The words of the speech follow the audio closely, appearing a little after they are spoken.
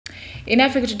In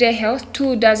Africa Today Health,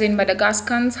 24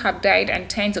 Madagascans have died and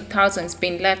tens of thousands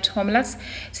been left homeless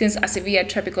since a severe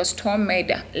tropical storm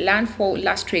made landfall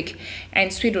last week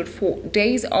and swirled for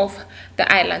days off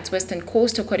the island's western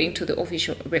coast, according to the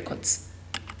official records.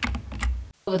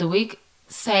 Over the week,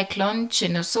 Cyclone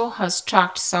Chinoso has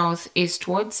tracked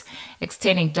southeastwards,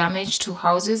 extending damage to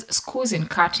houses, schools, and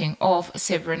cutting off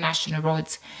several national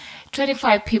roads.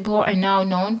 25 people are now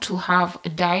known to have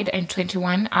died and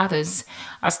 21 others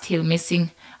are still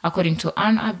missing, according to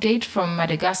an update from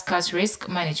Madagascar's Risk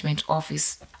Management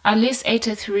Office. At least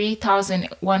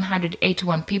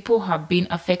 83,181 people have been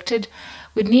affected,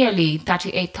 with nearly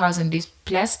 38,000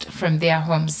 displaced from their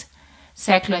homes.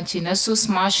 Cyclone Chinoso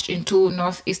smashed into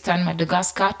northeastern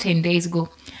Madagascar 10 days ago,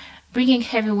 bringing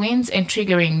heavy winds and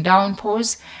triggering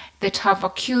downpours that have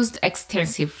caused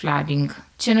extensive flooding.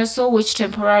 Chinoso, which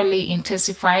temporarily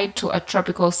intensified to a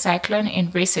tropical cyclone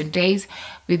in recent days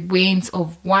with winds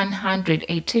of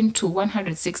 118 to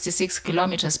 166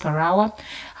 kilometers per hour,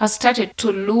 has started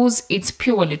to lose its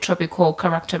purely tropical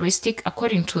characteristic,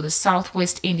 according to the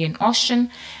Southwest Indian Ocean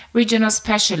regional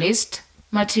specialist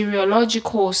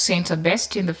meteorological center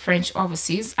based in the French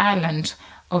overseas island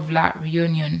of La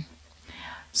Réunion.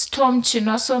 Storm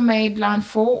Chinoso made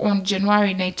landfall on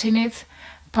January 19th,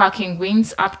 packing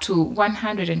winds up to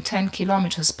 110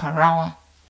 kilometers per hour.